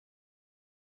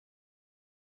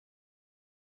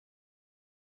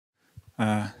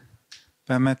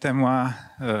Permettez-moi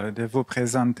de vous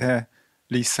présenter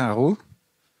Lisa Roux,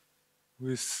 who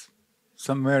is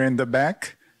somewhere in the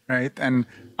back, right? And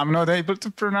I'm not able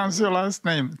to pronounce your last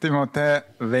name, Timothé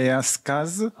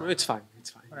Vieillescazes. No, it's fine,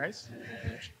 it's fine. Right?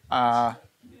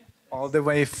 All the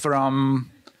way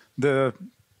from the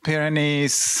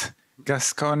Pyrenees,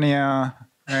 Gasconia,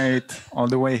 right? All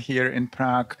the way here in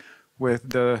Prague with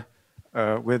the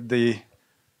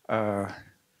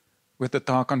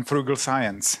talk on frugal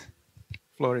science.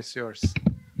 Floor is yours.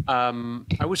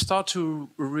 I would start to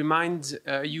remind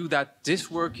you that this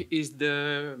work is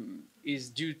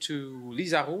due to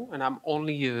Lisa Roux, and I'm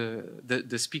only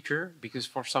the speaker because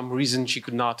for some reason she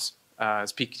could not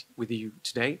speak with you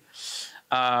today.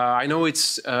 I know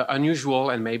it's unusual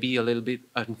and maybe a little bit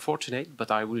unfortunate, but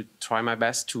I will try my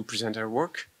best to present her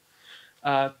work.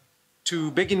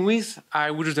 To begin with,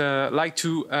 I would like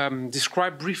to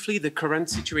describe briefly the current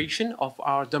situation of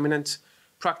our dominant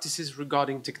practices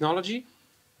regarding technology.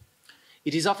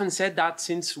 It is often said that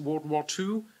since World War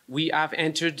II, we have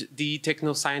entered the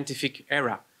techno-scientific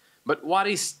era. But what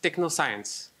is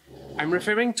technoscience? I'm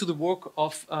referring to the work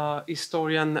of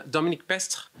historian Dominique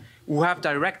Pestre, who have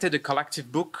directed a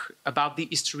collective book about the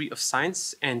history of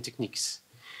science and techniques.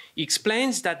 He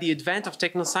explains that the advent of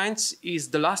technoscience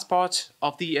is the last part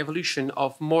of the evolution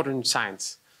of modern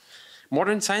science.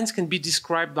 Modern science can be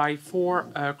described by four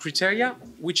criteria,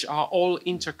 which are all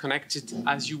interconnected,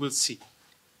 as you will see.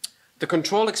 The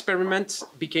control experiment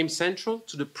became central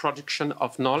to the production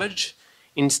of knowledge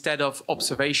instead of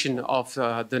observation of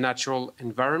the natural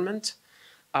environment.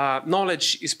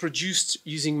 Knowledge is produced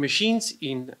using machines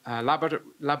in a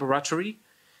laboratory,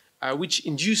 which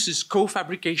induces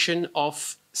co-fabrication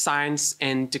of science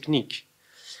and technique.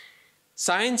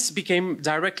 Science became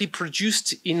directly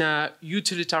produced in a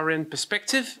utilitarian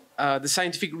perspective. The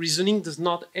scientific reasoning does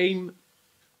not aim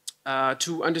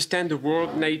to understand the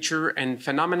world, nature, and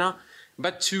phenomena,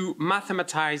 but to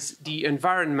mathematize the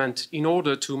environment in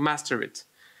order to master it.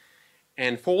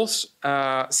 And fourth,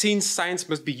 since science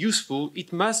must be useful,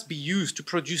 it must be used to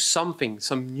produce something,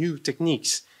 some new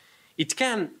techniques. It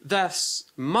can, thus,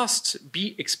 must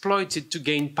be exploited to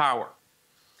gain power.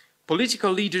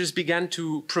 Political leaders began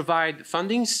to provide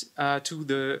fundings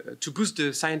to boost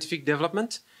the scientific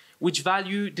development, which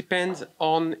value depends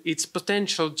on its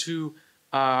potential to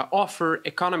offer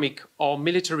economic or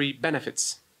military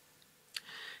benefits.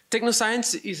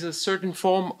 Technoscience is a certain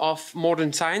form of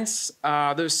modern science.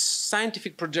 The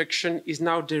scientific production is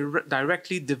now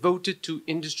directly devoted to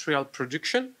industrial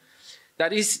production.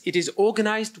 That is, it is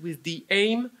organized with the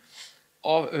aim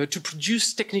to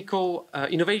produce technical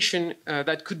innovation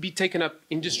that could be taken up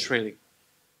industrially.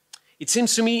 It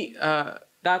seems to me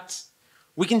that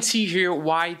we can see here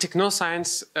why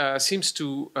technoscience seems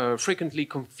to frequently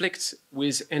conflict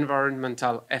with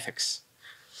environmental ethics.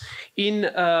 In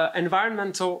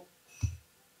environmental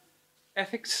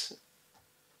ethics,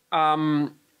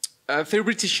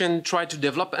 theoreticians try to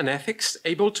develop an ethics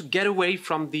able to get away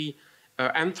from the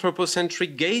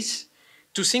anthropocentric gaze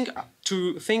to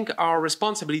think our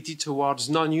responsibility towards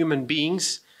non-human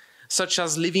beings, such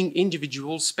as living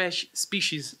individuals,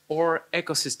 species, or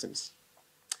ecosystems.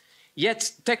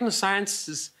 Yet,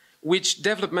 technosciences, which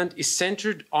development is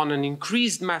centered on an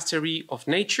increased mastery of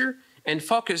nature and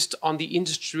focused on the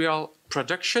industrial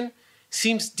production,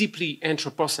 seems deeply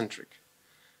anthropocentric,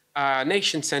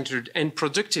 nation-centered and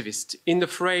productivist in the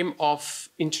frame of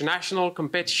international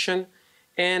competition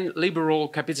and liberal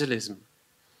capitalism.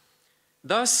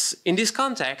 Thus, in this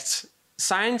context,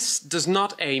 science does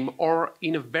not aim, or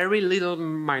in a very little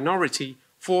minority,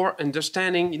 for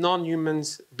understanding non-human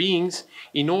beings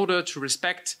in order to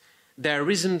respect their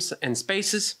rhythms and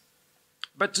spaces,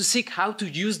 but to seek how to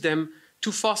use them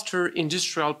to foster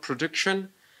industrial production,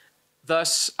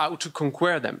 thus how to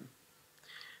conquer them.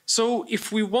 So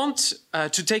if we want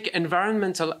to take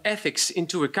environmental ethics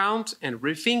into account and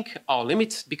rethink our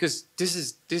limits, because this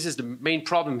is the main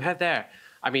problem there,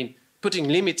 I mean, putting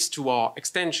limits to our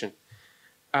extension,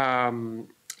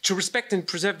 to respect and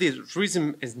preserve the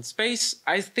rhythm in space,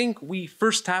 I think we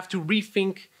first have to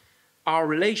rethink our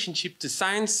relationship to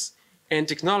science and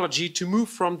technology to move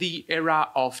from the era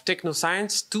of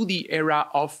technoscience to the era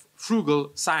of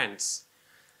frugal science.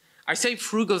 I say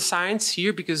frugal science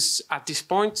here because at this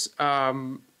point,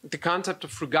 the concept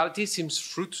of frugality seems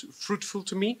fruitful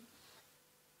to me.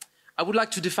 I would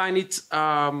like to define it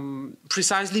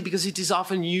precisely because it is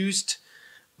often used,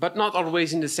 but not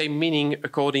always in the same meaning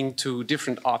according to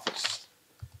different authors.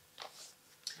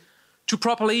 To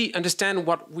properly understand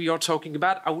what we are talking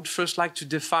about, I would first like to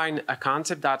define a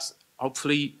concept that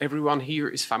hopefully everyone here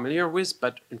is familiar with,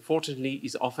 but unfortunately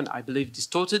is often, I believe,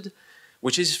 distorted.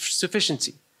 which is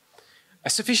sufficiency.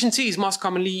 Sufficiency is most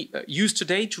commonly used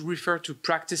today to refer to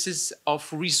practices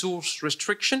of resource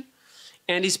restriction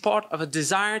and is part of a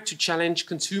desire to challenge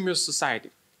consumer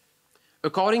society.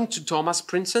 According to Thomas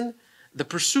Princeton, the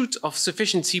pursuit of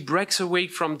sufficiency breaks away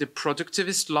from the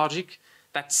productivist logic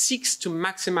that seeks to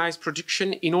maximize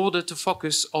production in order to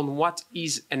focus on what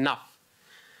is enough.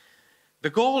 The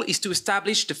goal is to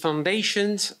establish the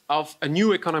foundations of a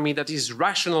new economy that is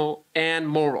rational and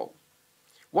moral.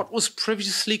 What was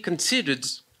previously considered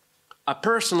a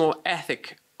personal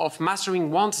ethic of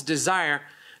mastering one's desire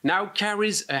now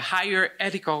carries a higher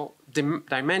ethical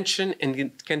dimension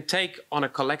and can take on a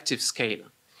collective scale.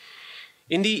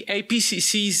 In the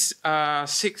IPCC's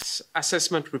sixth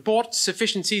assessment report,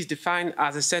 sufficiency is defined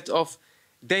as a set of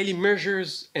daily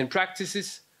measures and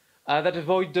practices that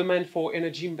avoid demand for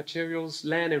energy, materials,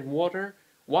 land, and water,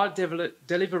 while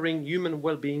delivering human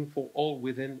well-being for all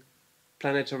within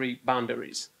planetary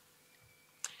boundaries.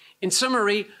 In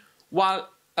summary, while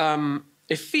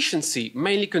efficiency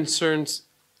mainly concerns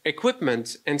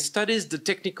equipment and studies the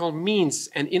technical means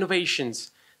and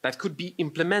innovations that could be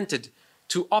implemented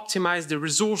to optimize the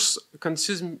resource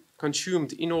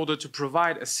consumed in order to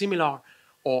provide a similar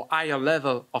or higher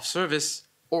level of service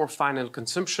or final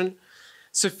consumption,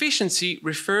 sufficiency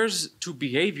refers to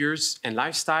behaviors and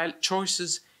lifestyle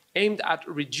choices aimed at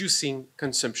reducing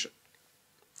consumption.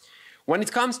 When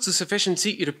it comes to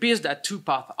sufficiency, it appears that two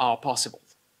paths are possible.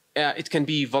 It can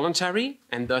be voluntary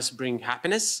and thus bring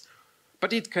happiness,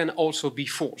 but it can also be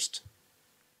forced.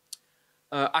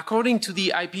 According to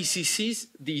the IPCC,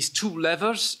 these two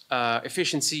levels,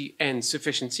 efficiency and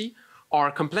sufficiency,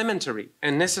 are complementary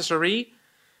and necessary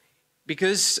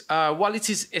because while it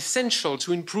is essential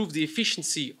to improve the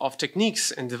efficiency of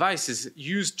techniques and devices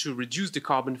used to reduce the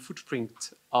carbon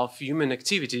footprint of human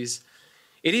activities,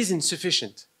 it is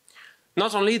insufficient.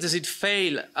 Not only does it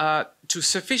fail to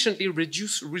sufficiently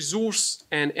reduce resource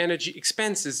and energy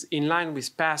expenses in line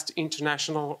with past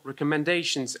international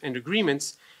recommendations and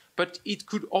agreements, but it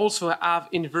could also have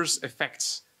inverse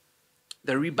effects.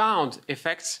 The rebound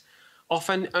effects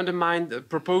often undermine the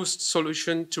proposed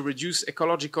solution to reduce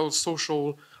ecological,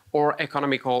 social, or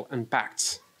economical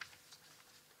impacts.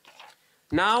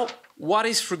 Now, what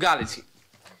is frugality?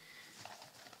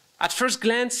 At first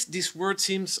glance, this word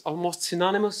seems almost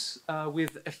synonymous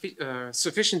with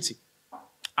sufficiency.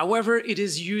 However, it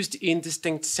is used in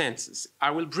distinct senses.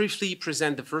 I will briefly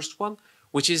present the first one,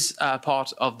 which is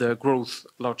part of the growth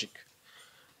logic.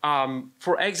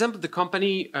 For example, the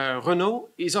company Renault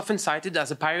is often cited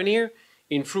as a pioneer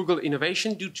in frugal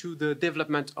innovation due to the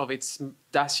development of its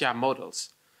Dacia models.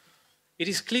 It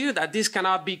is clear that this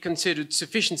cannot be considered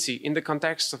sufficiency in the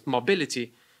context of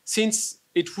mobility, since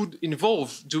it would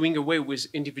involve doing away with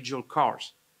individual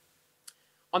cars.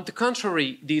 On the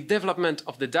contrary, the development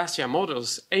of the Dacia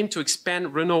models aimed to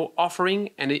expand Renault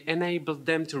offering and enable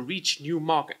them to reach new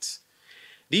markets.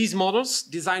 These models,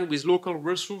 designed with local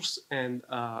resource and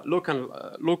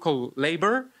local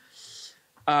labor,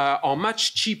 are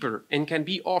much cheaper and can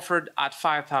be offered at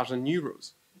 5,000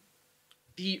 euros.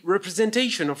 The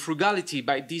representation of frugality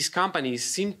by these companies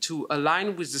seemed to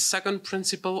align with the second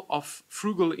principle of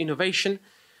frugal innovation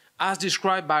as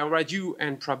described by Roux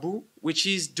and Prabhu, which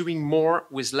is doing more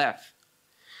with less.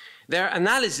 Their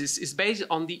analysis is based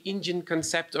on the Indian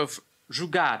concept of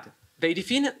jugaad. They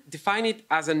define it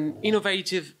as an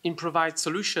innovative, improvised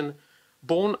solution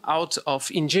born out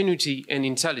of ingenuity and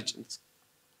intelligence.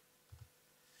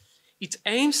 It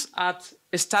aims at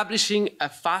establishing a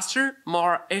faster,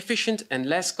 more efficient, and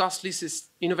less costly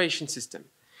innovation system.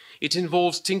 It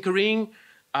involves tinkering,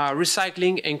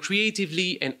 recycling, and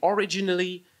creatively and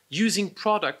originally using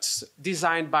products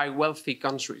designed by wealthy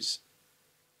countries.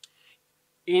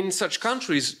 In such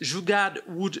countries, jugaad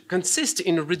would consist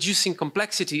in reducing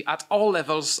complexity at all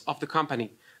levels of the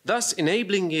company, thus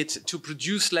enabling it to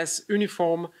produce less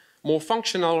uniform, more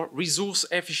functional,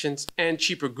 resource-efficient, and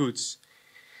cheaper goods.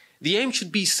 The aim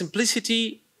should be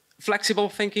simplicity, flexible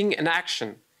thinking, and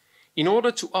action, in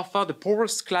order to offer the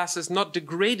poorest classes not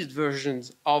degraded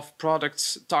versions of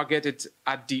products targeted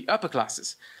at the upper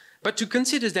classes, but to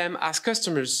consider them as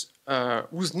customers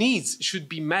whose needs should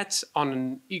be met on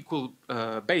an equal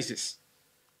basis.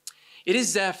 It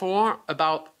is therefore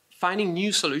about finding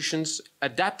new solutions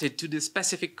adapted to the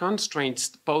specific constraints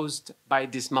posed by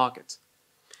this market.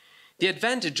 The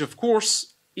advantage, of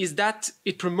course, is that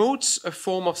it promotes a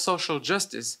form of social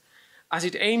justice as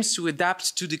it aims to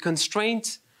adapt to the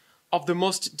constraints of the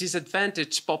most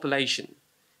disadvantaged population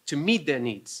to meet their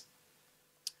needs.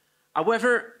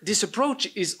 However, this approach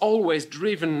is always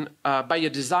driven by a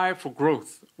desire for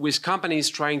growth, with companies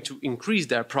trying to increase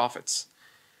their profits.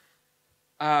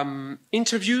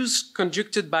 Interviews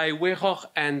conducted by Weroch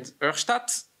and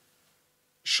Erstadt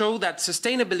show that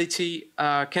sustainability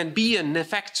can be an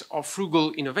effect of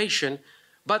frugal innovation,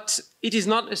 but it is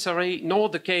not necessarily nor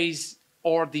the case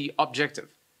or the objective.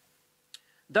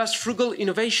 Thus, frugal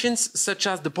innovations such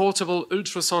as the portable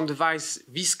ultrasound device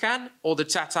Vscan or the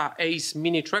Tata Ace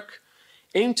mini truck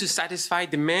aim to satisfy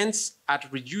demands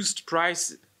at reduced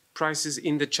prices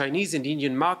in the Chinese and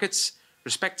Indian markets,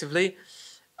 respectively,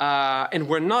 and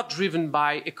were not driven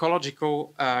by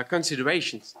ecological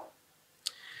considerations.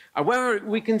 However,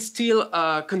 we can still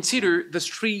consider the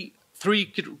three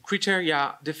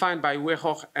criteria defined by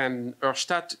Weroch and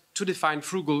Erstadt to define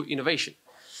frugal innovation.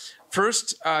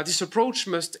 First, this approach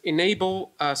must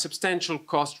enable substantial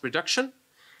cost reduction.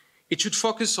 It should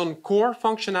focus on core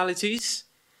functionalities,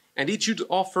 and it should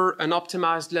offer an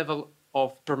optimized level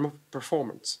of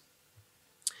performance.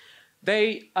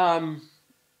 They, Raju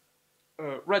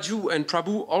and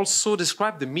Prabhu also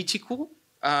described the Mythical,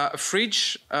 a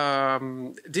fridge.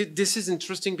 This is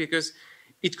interesting because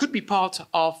it could be part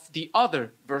of the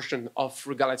other version of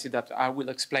frugality that I will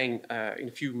explain in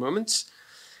a few moments.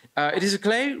 It is a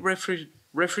clay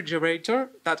refrigerator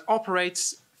that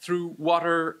operates through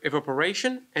water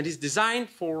evaporation and is designed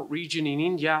for a region in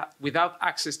India without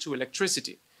access to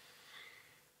electricity.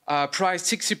 Priced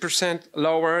 60%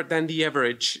 lower than the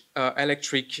average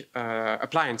electric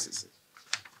appliances.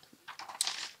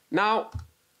 Now,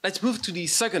 let's move to the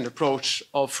second approach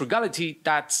of frugality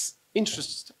that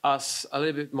interests us a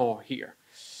little bit more here.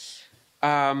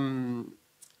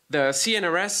 The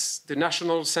CNRS, the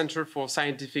National Center for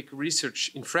Scientific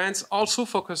Research in France, also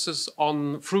focuses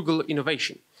on frugal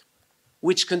innovation,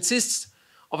 which consists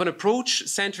of an approach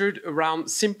centered around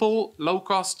simple,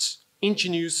 low-cost,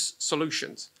 ingenious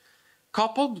solutions,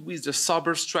 coupled with the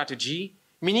sober strategy,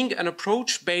 meaning an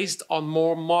approach based on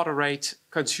more moderate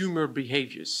consumer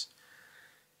behaviors.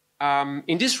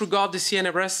 In this regard, the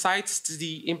CNRS cites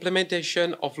the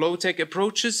implementation of low-tech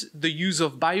approaches, the use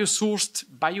of biosourced,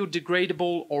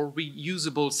 biodegradable or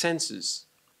reusable sensors,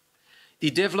 the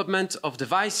development of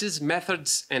devices,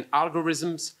 methods and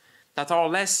algorithms that are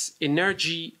less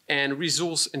energy and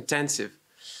resource intensive,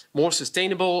 more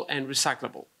sustainable and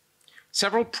recyclable.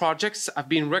 Several projects have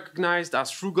been recognized as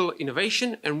frugal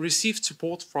innovation and received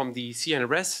support from the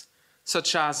CNRS,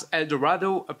 such as El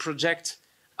Dorado, a project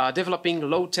developing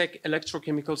low-tech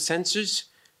electrochemical sensors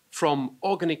from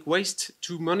organic waste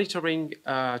to monitor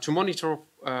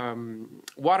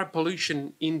water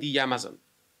pollution in the Amazon.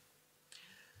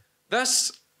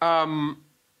 Thus,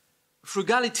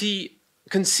 frugality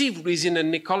conceived within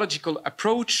an ecological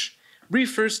approach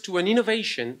refers to an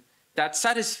innovation that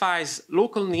satisfies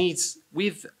local needs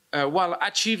with, while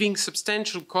achieving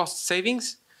substantial cost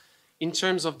savings in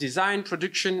terms of design,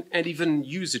 production, and even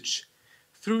usage,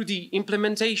 through the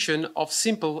implementation of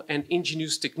simple and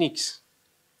ingenious techniques,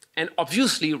 and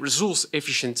obviously resource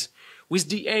efficient, with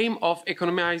the aim of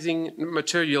economizing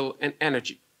material and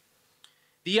energy.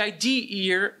 The idea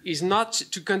here is not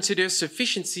to consider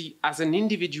sufficiency as an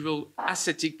individual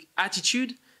ascetic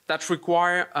attitude that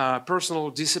require personal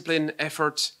discipline,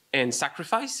 effort, and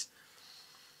sacrifice.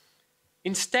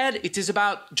 Instead, it is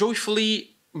about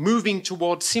joyfully moving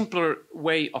toward simpler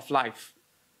way of life,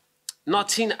 not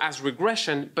seen as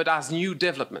regression, but as new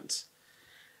development.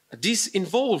 This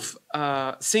involves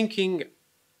thinking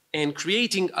and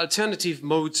creating alternative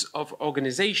modes of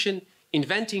organization,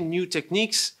 inventing new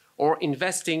techniques, or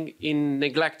investing in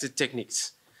neglected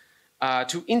techniques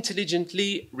to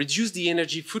intelligently reduce the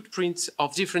energy footprint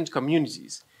of different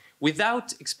communities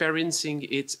without experiencing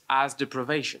it as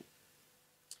deprivation.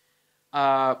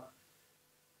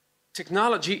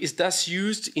 Technology is thus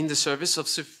used in the service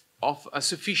of a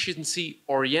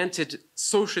sufficiency-oriented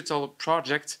societal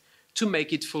project to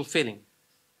make it fulfilling.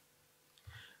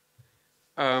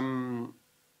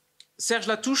 Serge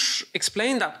Latouche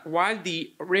explained that while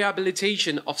the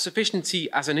rehabilitation of sufficiency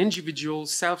as an individual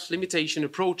self-limitation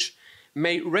approach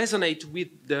may resonate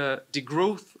with the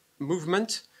degrowth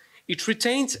movement, it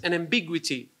retains an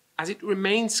ambiguity as it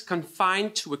remains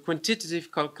confined to a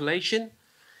quantitative calculation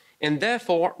and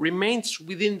therefore remains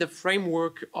within the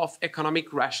framework of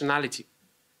economic rationality.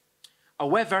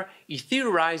 However, he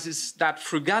theorizes that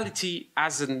frugality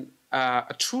as a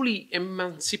truly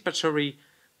emancipatory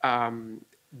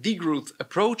degrowth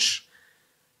approach,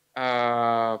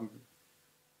 as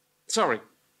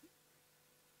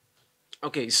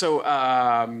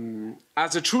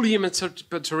a truly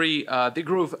emancipatory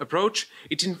degrowth approach,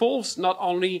 it involves not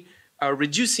only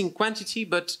reducing quantity,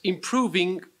 but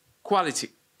improving quality.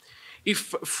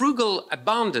 If frugal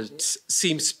abundance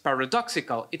seems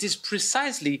paradoxical, it is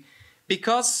precisely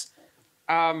because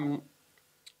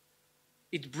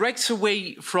It breaks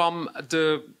away from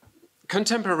the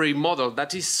contemporary model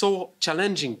that is so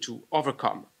challenging to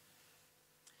overcome.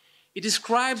 It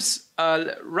describes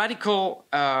a radical,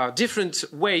 different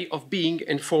way of being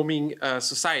and forming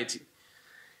society,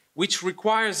 which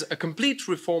requires a complete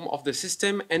reform of the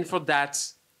system, and for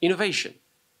that, innovation.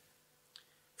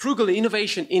 Frugal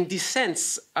innovation in this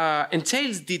sense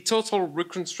entails the total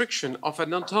reconstruction of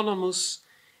an autonomous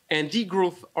and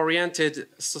degrowth-oriented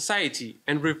society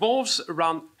and revolves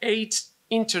around 8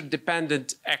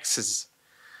 interdependent axes.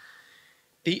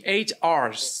 The 8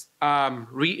 R's: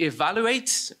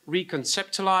 re-evaluate,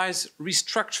 reconceptualize,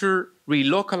 restructure,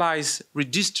 relocalize,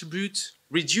 redistribute,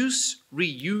 reduce,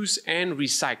 reuse, and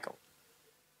recycle.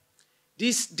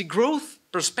 This degrowth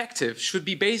perspective should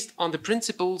be based on the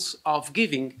principles of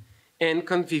giving and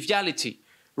conviviality,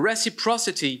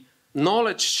 reciprocity,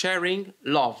 knowledge sharing,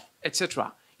 love,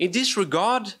 etc. In this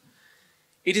regard,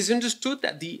 it is understood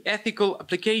that the ethical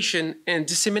application and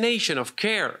dissemination of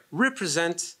care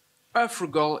represent a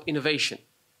frugal innovation.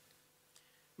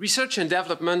 Research and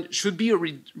development should be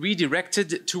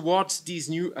redirected towards these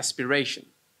new aspirations.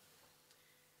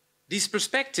 This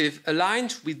perspective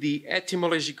aligns with the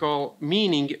etymological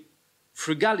meaning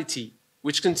frugality,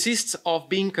 which consists of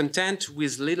being content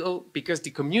with little because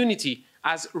the community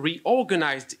has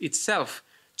reorganized itself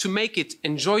to make it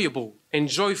enjoyable and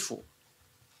joyful.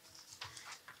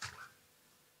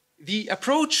 The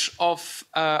approach of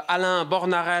Alain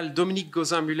Bornarel, Dominique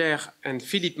Gauzin-Muller, and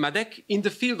Philippe Madec in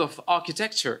the field of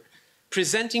architecture,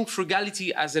 presenting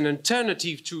frugality as an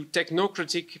alternative to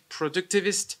technocratic,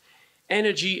 productivist,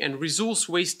 energy and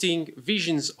resource-wasting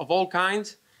visions of all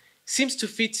kinds, seems to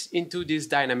fit into this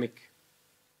dynamic.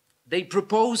 They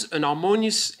propose an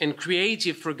harmonious and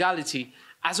creative frugality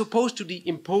as opposed to the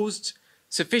imposed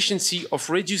sufficiency of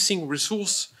reducing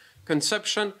resource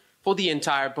consumption for the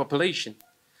entire population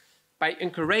by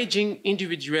encouraging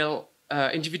individual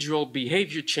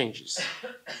behavior changes.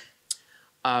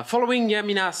 Following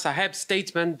Yamina Saheb's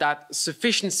statement that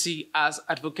sufficiency as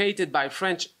advocated by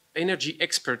French energy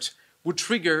experts would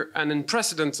trigger an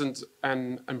unprecedented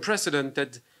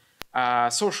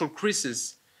social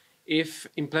crisis if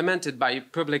implemented by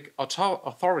public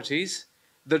authorities,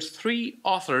 the 3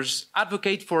 authors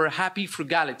advocate for a happy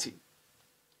frugality,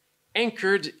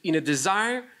 anchored in a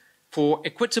desire for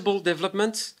equitable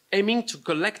development, aiming to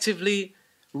collectively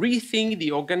rethink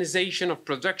the organization of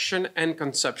production and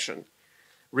consumption,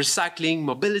 recycling,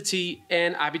 mobility,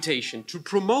 and habitation, to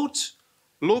promote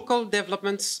local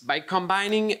developments by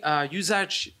combining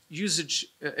usage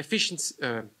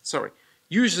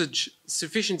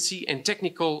sufficiency and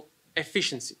technical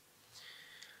efficiency.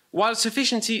 While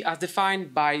sufficiency as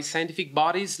defined by scientific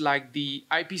bodies like the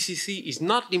IPCC is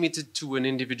not limited to an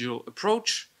individual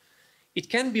approach, it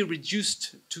can be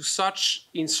reduced to such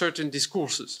in certain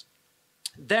discourses.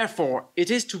 Therefore, it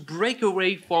is to break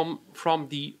away from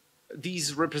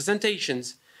these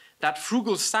representations that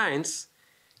frugal science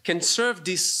can serve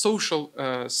this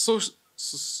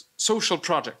social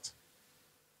project.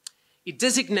 It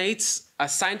designates a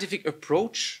scientific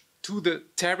approach to the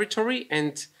territory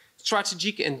and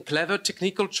strategic and clever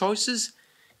technical choices,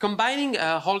 combining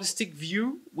a holistic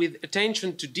view with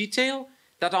attention to detail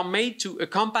that are made to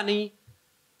accompany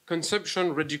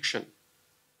consumption reduction.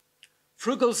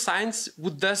 Frugal science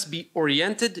would thus be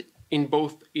oriented in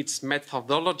both its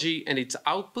methodology and its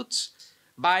outputs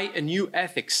by a new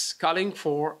ethics, calling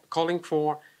for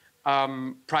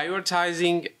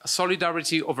prioritizing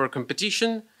solidarity over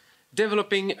competition,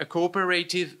 developing a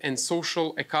cooperative and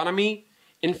social economy,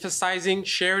 emphasizing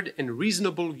shared and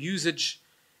reasonable usage,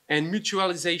 and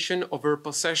mutualization over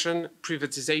possession,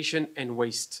 privatization, and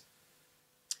waste.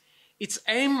 Its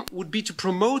aim would be to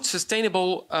promote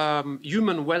sustainable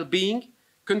human well-being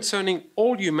concerning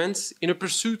all humans in a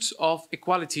pursuit of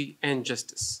equality and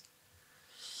justice.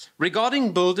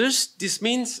 Regarding builders, this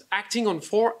means acting on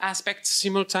 4 aspects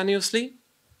simultaneously.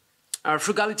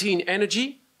 Frugality in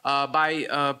energy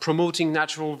by promoting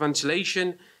natural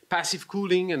ventilation, passive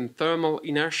cooling and thermal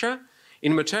inertia.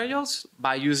 In materials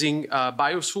by using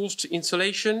biosourced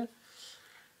insulation.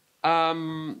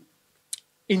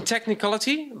 In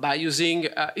technicality by using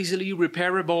easily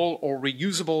repairable or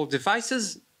reusable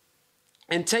devices,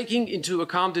 and taking into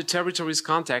account the territory's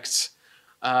context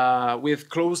with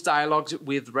close dialogue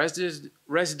with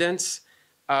residents,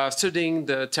 studying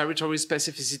the territory's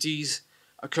specificities,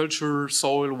 culture,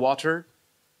 soil, water.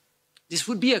 This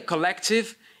would be a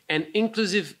collective and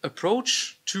inclusive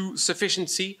approach to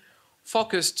sufficiency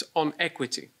focused on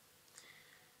equity.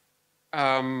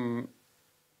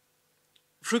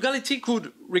 Frugality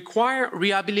could require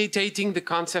rehabilitating the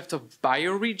concept of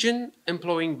bioregion,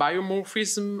 employing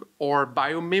biomorphism or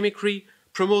biomimicry,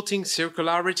 promoting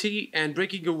circularity, and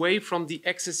breaking away from the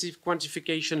excessive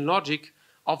quantification logic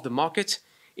of the market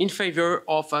in favor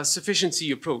of a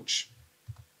sufficiency approach.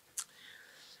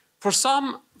 For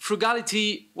some,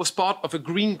 frugality was part of a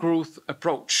green growth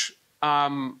approach,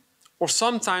 or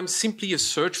sometimes simply a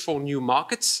search for new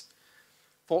markets.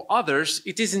 For others,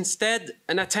 it is instead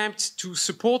an attempt to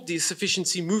support the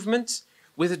sufficiency movement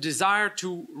with a desire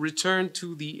to return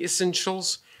to the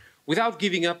essentials without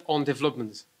giving up on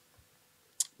development.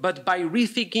 But by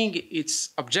rethinking its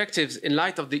objectives in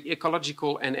light of the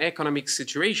ecological and economic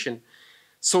situation,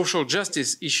 social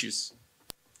justice issues,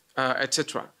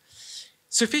 etc.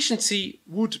 Sufficiency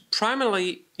would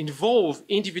primarily involve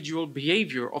individual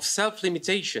behavior of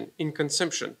self-limitation in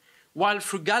consumption, while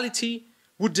frugality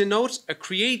would denote a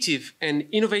creative and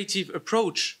innovative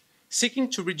approach seeking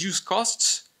to reduce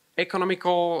costs,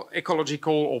 economical,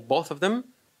 ecological, or both of them,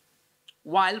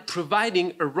 while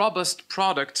providing a robust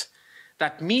product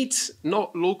that meets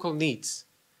local needs.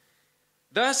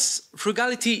 Thus,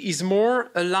 frugality is more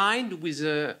aligned with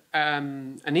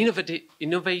an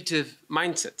innovative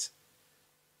mindset.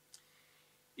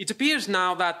 It appears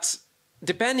now that,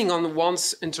 depending on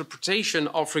one's interpretation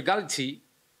of frugality,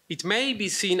 it may be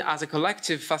seen as a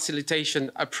collective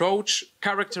facilitation approach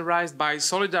characterized by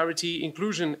solidarity,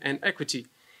 inclusion, and equity,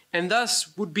 and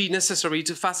thus would be necessary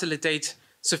to facilitate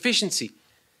sufficiency,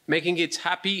 making it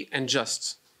happy and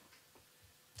just.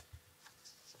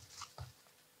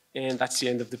 And that's the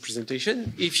end of the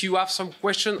presentation. If you have some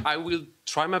question, I will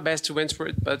try my best to answer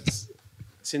it, but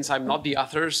since I'm not the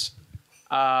authors,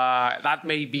 that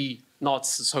may be not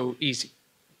so easy.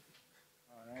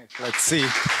 All right, let's see.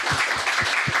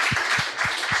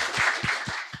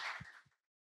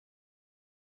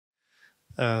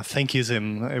 Thank you,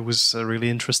 Tim. It was really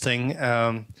interesting.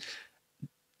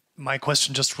 My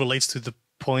question just relates to the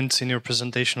point in your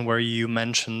presentation where you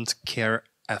mentioned care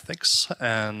ethics,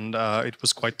 and it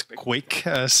was quite quick.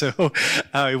 So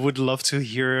I would love to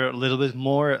hear a little bit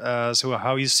more. So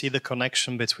how you see the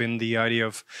connection between the idea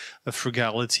of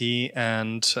frugality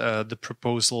and the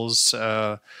proposals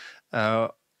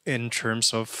in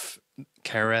terms of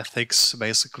care ethics,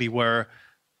 basically where,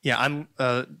 yeah, I'm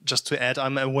just to add,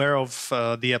 I'm aware of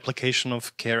the application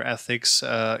of care ethics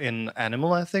in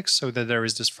animal ethics, so that there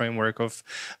is this framework of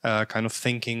kind of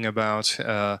thinking about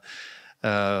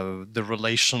the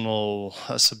relational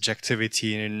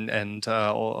subjectivity and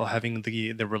or having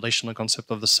the relational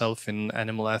concept of the self in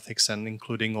animal ethics and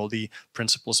including all the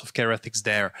principles of care ethics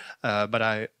there. But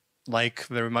I like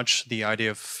very much the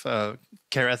idea of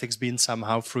care ethics being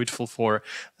somehow fruitful for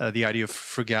the idea of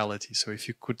frugality. So if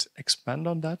you could expand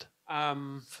on that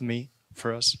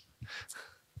for us.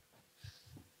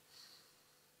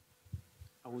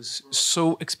 I was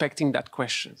so expecting that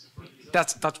question.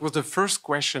 That was the first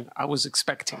question I was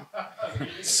expecting.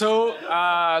 So,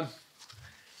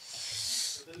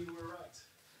 then you were right.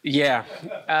 Yeah,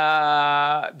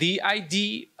 the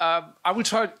idea, I will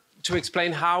try to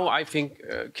explain how I think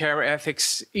care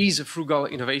ethics is a frugal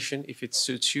innovation, if it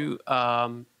suits you.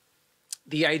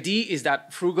 The idea is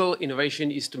that frugal innovation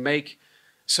is to make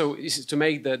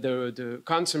the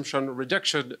consumption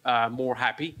reduction more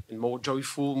happy and more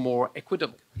joyful, more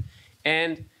equitable.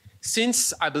 And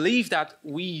since I believe that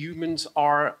we humans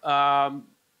are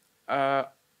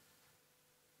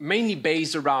mainly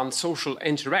based around social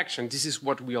interaction, this is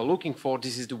what we are looking for,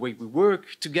 this is the way we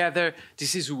work together,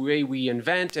 this is the way we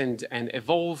invent and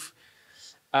evolve.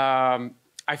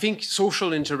 I think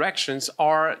social interactions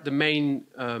are the main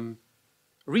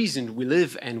reason we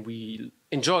live and we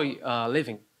enjoy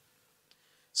living.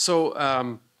 So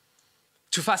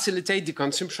to facilitate the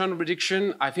consumption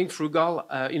reduction, I think frugal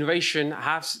innovation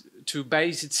has to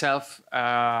base itself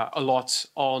a lot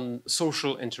on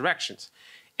social interactions.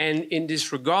 And in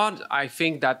this regard, I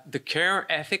think that the care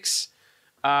ethics,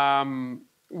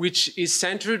 which is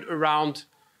centered around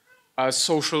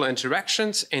social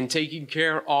interactions and taking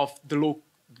care of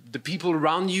the people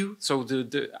around you, so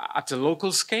at the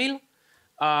local scale,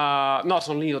 not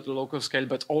only at the local scale,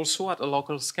 but also at a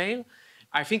local scale,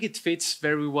 I think it fits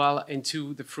very well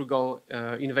into the frugal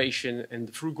innovation and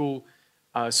the frugal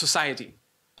society.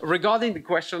 Regarding the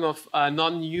question of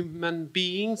non-human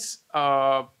beings,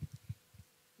 I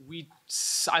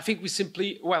think we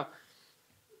simply, well,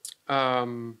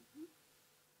 how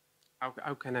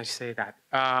can I say that?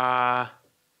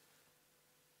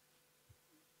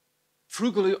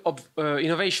 Frugal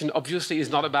innovation obviously is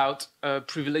not about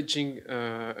privileging,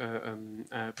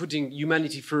 putting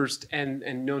humanity first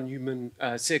and non-human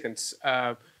seconds.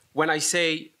 When I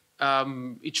say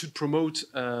it should promote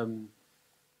a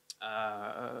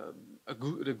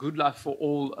good life for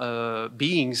all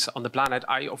beings on the planet,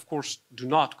 I of course do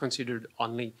not consider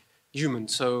only human.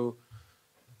 So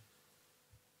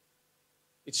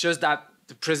it's just that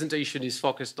the presentation is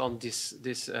focused on these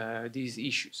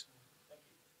issues.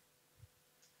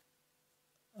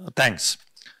 Thanks.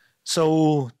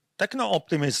 So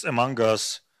techno-optimists among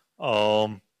us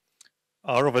are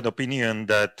of an opinion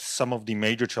that some of the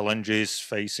major challenges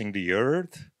facing the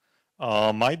Earth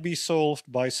might be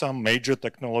solved by some major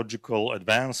technological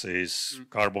advances,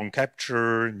 carbon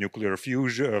capture, nuclear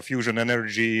fusion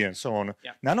energy, and so on.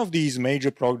 Yeah. None of these major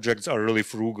projects are really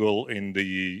frugal in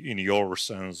your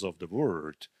sense of the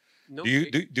word. No,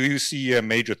 Do you see a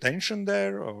major tension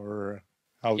there, or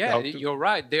how? Yeah, you're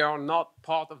right. They are not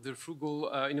part of the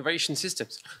frugal innovation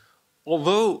systems.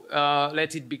 Although,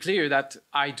 let it be clear that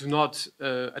I do not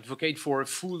advocate for a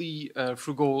fully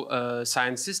frugal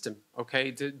science system. Okay,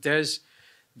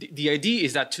 the idea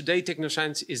is that today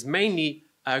technoscience is mainly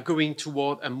going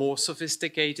toward a more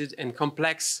sophisticated and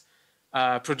complex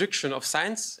production of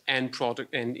science and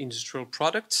product and industrial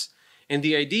products. And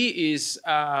the idea is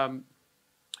to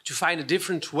find a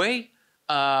different way,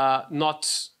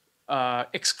 not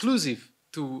exclusive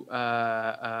to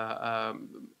a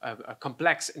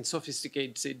complex and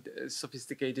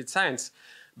sophisticated science,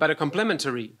 but a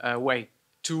complementary way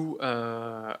to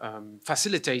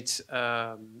facilitate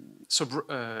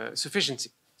sufficiency.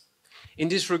 In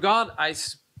this regard, I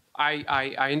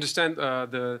understand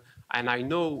and I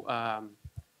know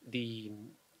the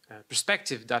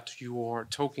perspective that you are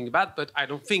talking about, but I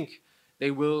don't think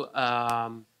they will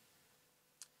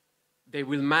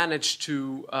manage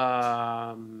to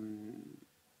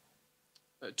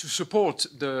support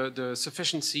the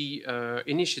sufficiency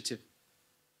initiative,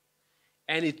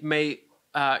 and it may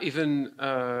even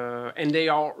and they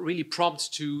are really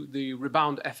prompt to the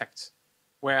rebound effect,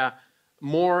 where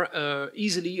more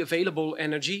easily available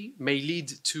energy may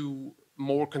lead to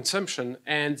more consumption,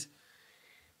 and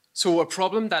so a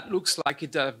problem that looks like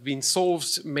it has been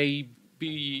solved may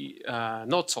be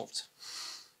not solved.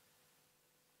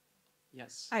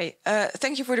 Yes. Hi,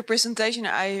 thank you for the presentation.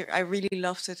 I really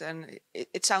loved it, and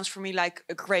it sounds for me like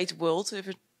a great world if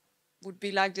it would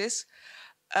be like this.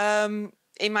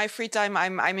 In my free time,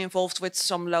 I'm involved with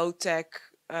some low-tech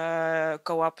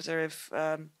cooperative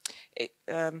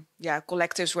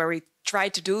collectives where we try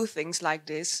to do things like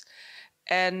this.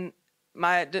 And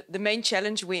the main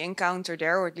challenge we encounter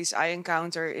there, or at least I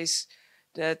encounter, is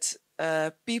that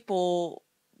people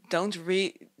don't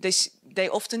they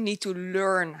often need to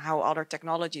learn how other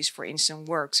technologies, for instance,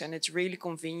 works, and it's really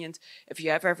convenient if you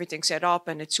have everything set up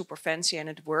and it's super fancy and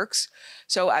it works.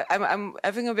 So I'm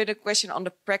having a bit of a question on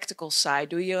the practical side.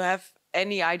 Do you have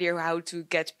any idea how to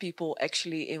get people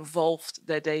actually involved,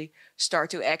 that they start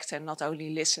to act and not only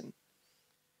listen?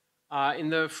 In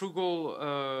the frugal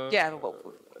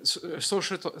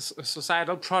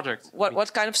societal project.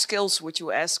 What kind of skills would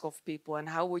you ask of people, and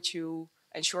how would you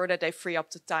ensure that they free up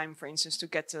the time, for instance, to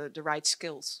get the right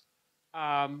skills?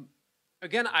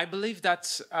 Again, I believe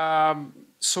that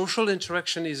social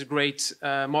interaction is a great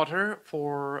motor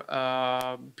for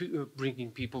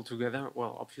bringing people together,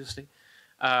 well, obviously,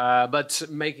 but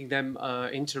making them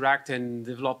interact and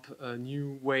develop a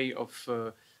new way of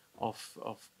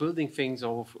building things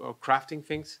or crafting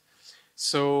things.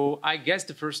 So I guess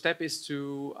the first step is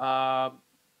to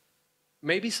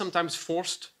maybe sometimes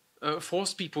force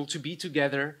people to be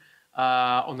together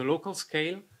on a local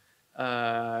scale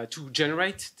to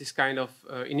generate this kind of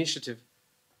initiative.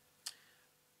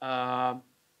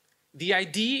 The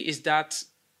idea is that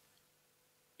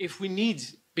if we need,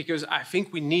 because I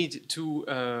think we need to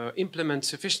implement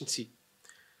sufficiency,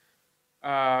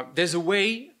 there's a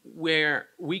way where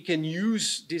we can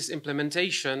use this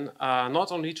implementation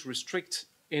not only to restrict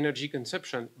energy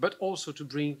consumption, but also to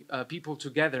bring people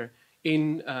together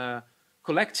in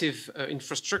collective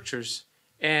infrastructures,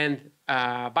 and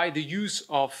by the use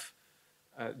of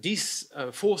this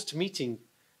forced meeting,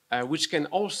 which can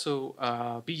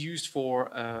also be used for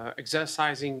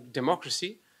exercising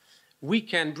democracy, we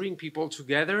can bring people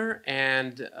together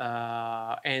and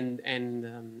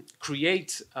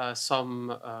create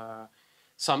some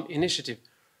initiative.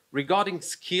 Regarding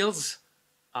skills,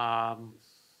 the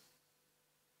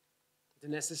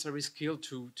necessary skill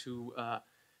to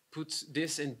put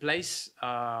this in place,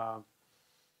 I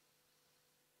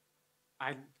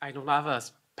don't have a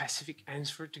specific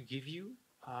answer to give you.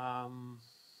 I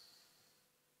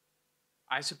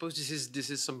suppose this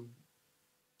is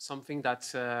something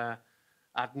that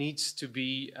needs to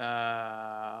be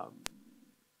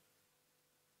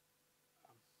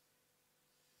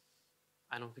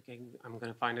I don't think I'm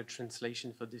going to find a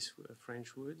translation for this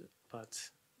French word, but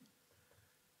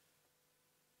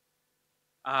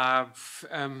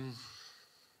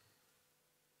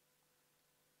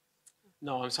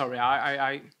no, I'm sorry.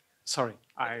 Sorry.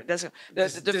 That's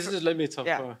This is the limit of.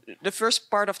 Yeah, the first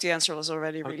part of the answer was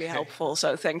already really helpful,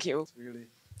 so thank you. Really.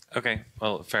 Okay,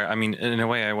 well, fair. I mean, in a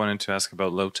way, I wanted to ask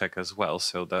about low tech as well.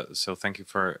 So thank you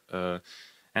for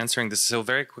answering this. So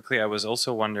very quickly, I was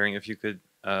also wondering if you could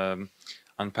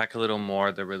unpack a little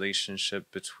more the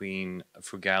relationship between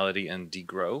frugality and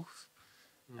degrowth,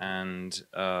 and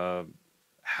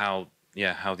how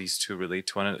these two relate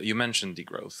to one another. You mentioned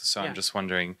degrowth, so I'm just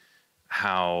wondering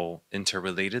how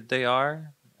interrelated they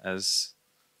are. As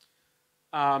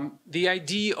the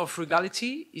idea of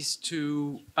frugality is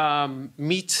to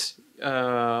meet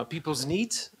people's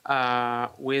needs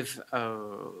with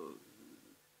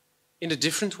in a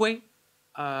different way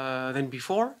than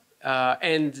before,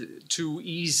 and to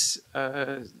ease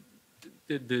the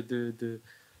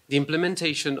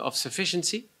implementation of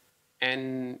sufficiency.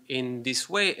 And in this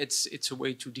way, it's a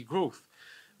way to degrowth.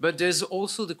 But there's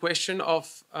also the question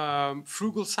of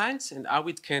frugal science and how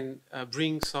it can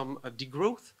bring some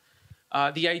degrowth.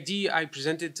 The idea I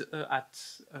presented at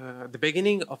the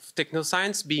beginning of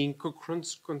technoscience being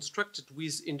co-constructed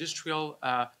with industrial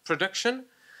production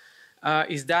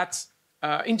is that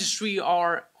industry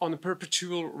are on a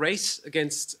perpetual race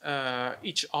against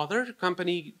each other.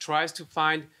 Company tries to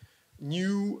find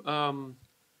new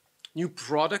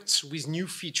products with new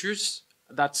features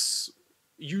that's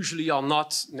usually are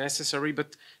not necessary,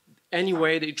 but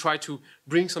anyway, they try to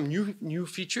bring some new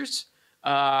features.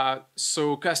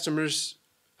 So customers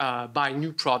buy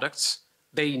new products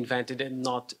they invented and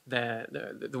not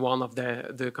the one of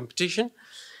the competition.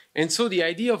 And so the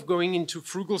idea of going into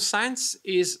frugal science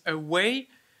is a way,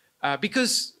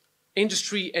 because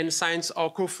industry and science are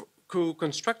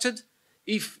co-constructed,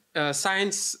 if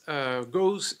science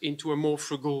goes into a more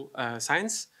frugal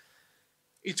science,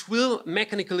 it will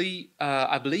mechanically,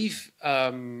 I believe,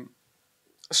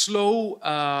 slow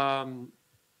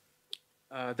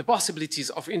the possibilities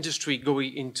of industry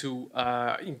going into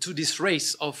this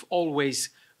race of always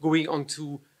going on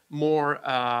to more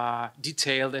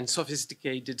detailed and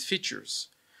sophisticated features.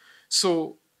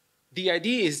 So the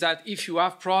idea is that if you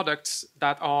have products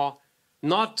that are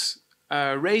not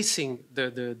racing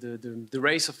the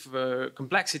race of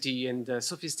complexity and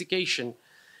sophistication,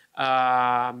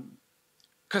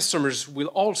 customers will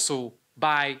also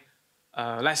buy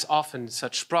less often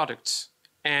such products,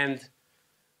 and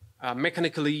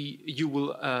mechanically you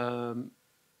will,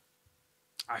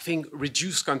 I think,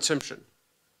 reduce consumption.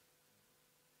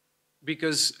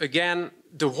 Because again,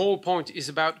 the whole point is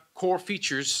about core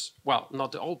features. Well,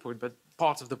 not the whole point, but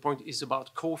part of the point is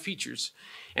about core features.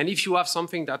 And if you have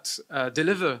something that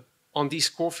deliver on this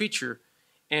core feature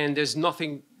and there's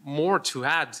nothing more to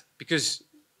add because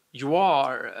you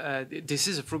are, this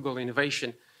is a frugal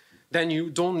innovation, then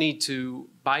you don't need to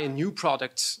buy a new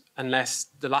product unless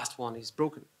the last one is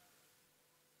broken.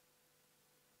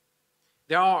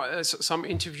 There are some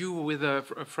interview with a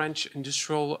French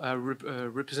industrial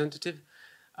representative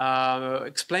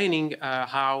explaining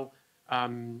how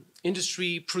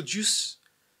industry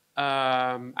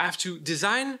have to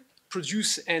design,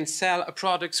 produce, and sell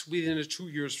products within a 2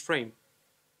 years frame,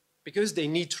 because they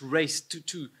need to race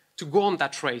to go on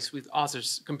that race with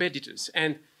others competitors,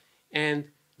 and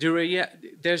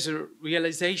there's a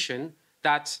realization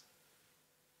that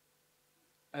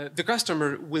the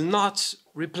customer will not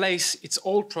replace its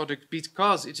old product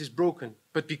because it is broken,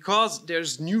 but because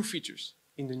there's new features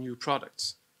in the new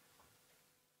products.